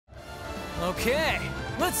Okay,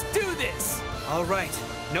 let's do this! All right,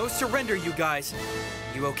 no surrender, you guys.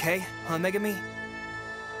 You okay, huh, Megami?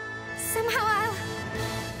 Somehow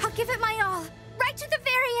I'll give it my all, right to the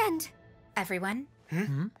very end. Everyone?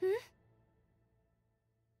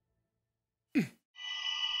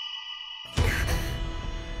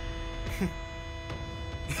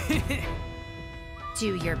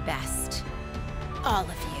 Do your best. All of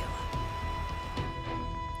you.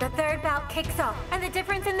 The third bout kicks off, and the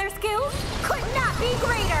difference in their skills could not be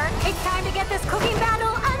greater. It's time to get this cooking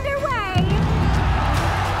battle underway.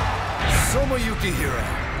 Soma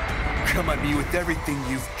Yukihira, come at me with everything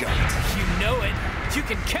you've got. You know it. You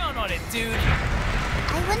can count on it, dude.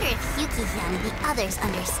 I wonder if Yuki-hyun and the others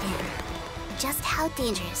understand just how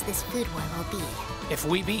dangerous this food war will be. If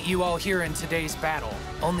we beat you all here in today's battle,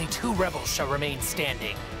 only 2 rebels shall remain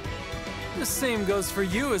standing. The same goes for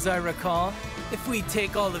you, as I recall. If we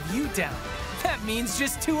take all of you down, that means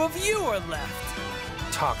just 2 of you are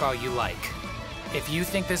left. Talk all you like. If you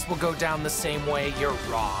think this will go down the same way, you're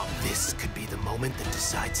wrong. This could be the moment that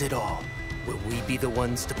decides it all. Will we be the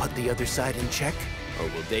ones to put the other side in check? Or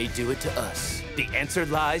will they do it to us? The answer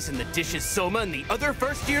lies in the dishes Soma and the other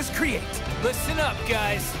first years create. Listen up,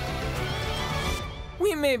 guys.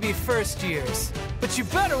 We may be first years, but you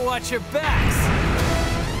better watch your backs.